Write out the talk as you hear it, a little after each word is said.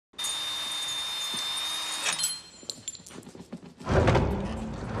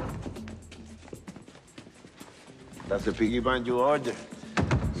That's the piggy bank you ordered.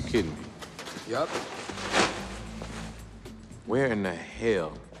 You kidding me? Yup. Where in the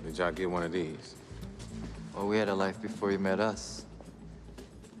hell did y'all get one of these? Well, we had a life before you met us.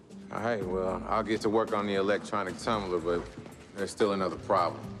 All right, well, I'll get to work on the electronic tumbler, but there's still another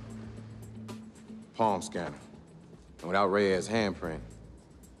problem. Palm scanner. And without Reyes' handprint,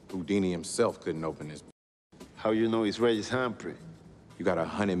 Houdini himself couldn't open this. How you know it's Reyes' handprint? You got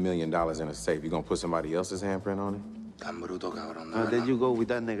 $100 million in a safe. You gonna put somebody else's handprint on it? Tan bruto, cabrón. Now, there you go with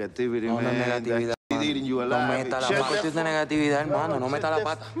that negativity, No, man. negatividad. That's eating you No alive. meta la pata. Esto es de negatividad, hermano. No meta la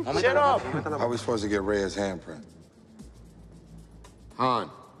pata. No meta la pata. How are we supposed to get Reyes' handprint? Han,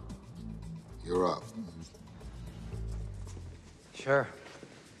 you're up. Sure.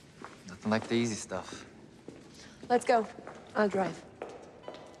 Nothing like the easy stuff. Let's go. I'll drive.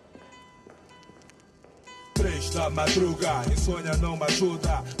 3 da madruga, insônia não me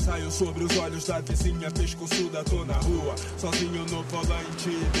ajuda. Saio sobre os olhos da vizinha pescoçuda. Tô na rua, sozinho no volante.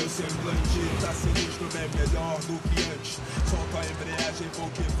 Meu semblante tá sinistro, bem melhor do que antes. Solto a embreagem, vou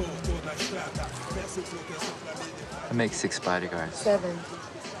que vou, tô na estrada. Peço proteção pra me levar. I make 6 bodyguards. 7.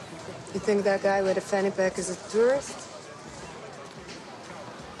 You think that guy with a fanny pack is a tourist?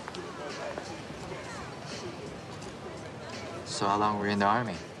 So how long were you in the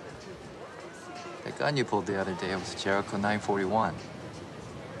Army? The gun you pulled the other day was a Jericho 941.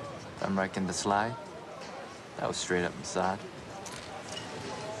 If I'm wrecking the slide, that was straight up Mossad.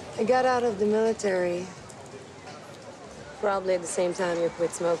 I got out of the military probably at the same time you quit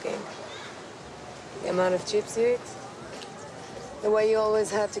smoking. The amount of chips you eat, the way you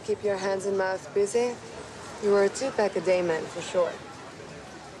always have to keep your hands and mouth busy, you were a 2-pack-a-day man for sure.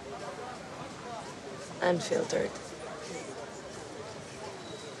 Unfiltered.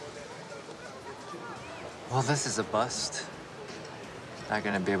 Well, this is a bust. Not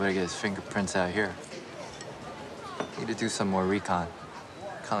gonna be able to get his fingerprints out here. Need to do some more recon.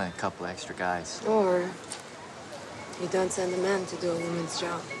 Call in a couple extra guys. Or you don't send a man to do a woman's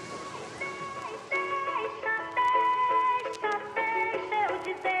job.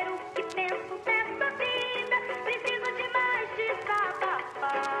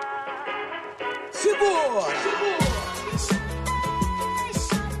 Segura!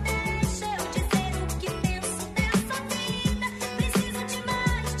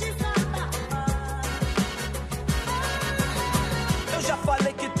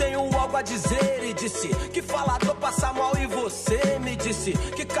 A dizer e disse que falador passa mal e você me disse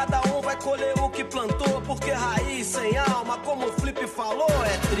que cada vai colher o que plantou, porque raiz sem alma, como o Flip falou,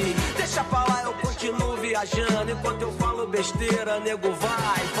 é tri. Deixa pra lá, eu continuo viajando, enquanto eu falo besteira, nego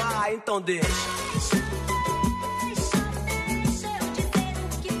vai, então deixa.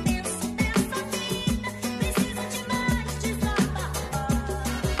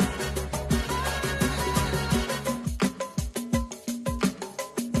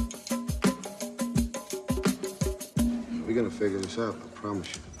 We're gonna figure this out, I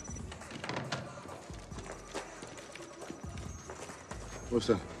promise you. What's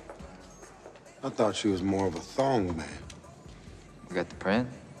that? I thought she was more of a thong man. You got the print?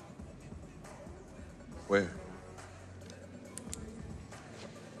 Where?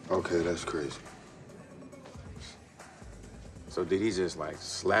 Okay, that's crazy. So did he just, like,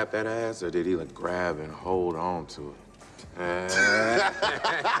 slap that ass, or did he, like, grab and hold on to it?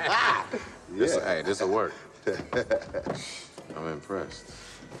 Hey, this'll work. I'm impressed.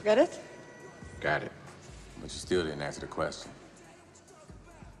 Got it? Got it. But you still didn't answer the question.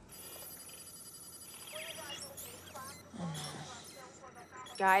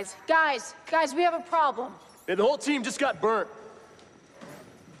 Guys, we have a problem. Hey, the whole team just got burnt.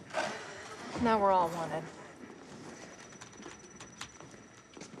 Now we're all wanted.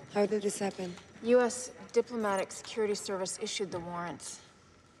 How did this happen? U.S. Diplomatic Security Service issued the warrants.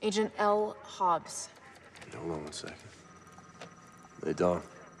 Agent L. Hobbs. Hold on 1 second. Hey, Don.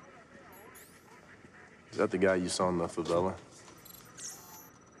 Is that the guy you saw in the favela?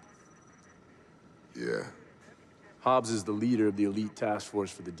 Yeah. Hobbs is the leader of the elite task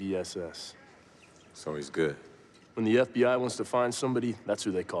force for the DSS. So he's good. When the FBI wants to find somebody, that's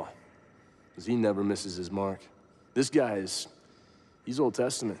who they call. Because he never misses his mark. This guy he's Old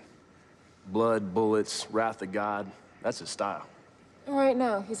Testament. Blood, bullets, wrath of God. That's his style. Right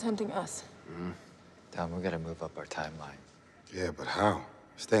now, he's hunting us. Tom, we gotta move up our timeline. Yeah, but how?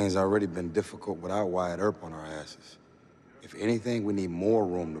 This thing's already been difficult without Wyatt Earp on our asses. If anything, we need more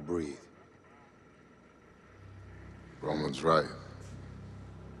room to breathe. Roman's right.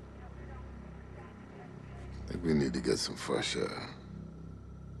 I think we need to get some fresh air.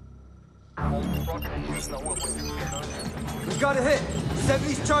 We got a hit.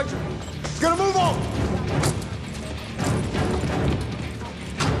 70's Charger. It's gonna move on.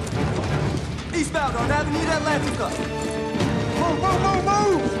 eastbound on Avenida Atlantica. Move, move, move,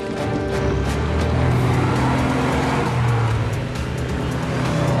 move!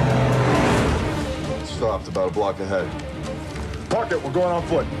 Stopped about a block ahead. Park it, we're going on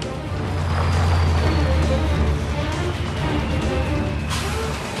foot.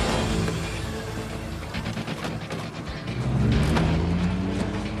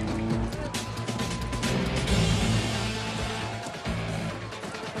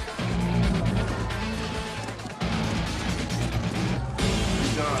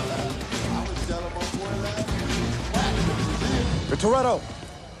 Toretto!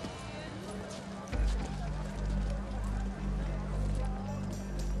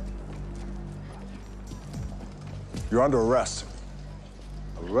 You're under arrest.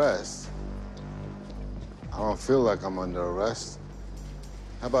 Arrest? I don't feel like I'm under arrest.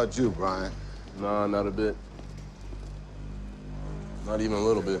 How about you, Brian? Nah, not a bit. Not even a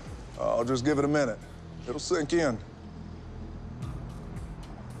little bit. I'll just give it a minute. It'll sink in.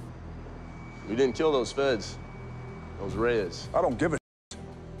 We didn't kill those feds. Those Reyes. I don't give a shit.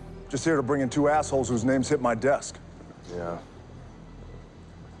 Just here to bring in two assholes whose names hit my desk. Yeah.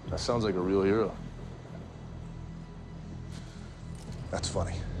 That sounds like a real hero. That's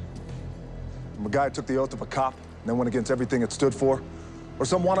funny. From a guy who took the oath of a cop and then went against everything it stood for, or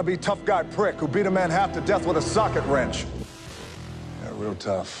some wannabe tough guy prick who beat a man half to death with a socket wrench. Yeah, real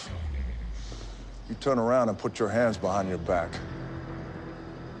tough. You turn around and put your hands behind your back.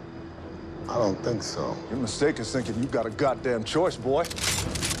 I don't think so. Your mistake is thinking you got a goddamn choice, boy.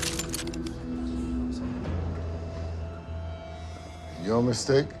 Your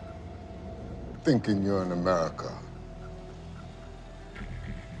mistake? Thinking you're in America.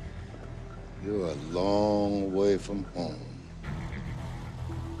 You're a long way from home.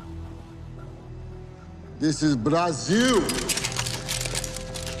 This is Brazil.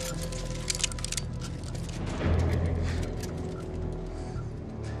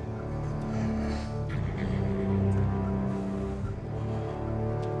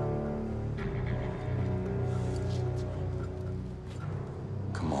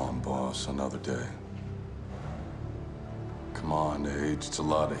 Come on, boss, another day. Come on, they aged a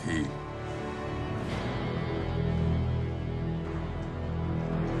lot of heat.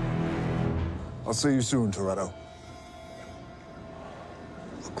 I'll see you soon, Toretto.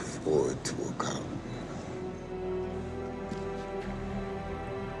 Look forward to a cop.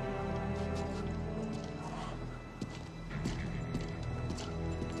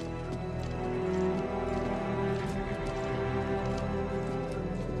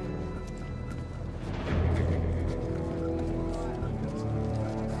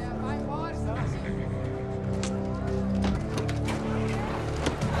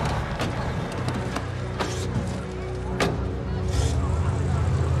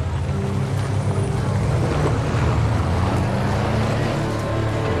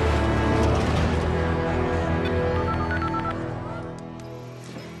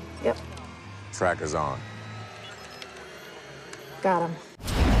 Yep. Tracker's on. Got him.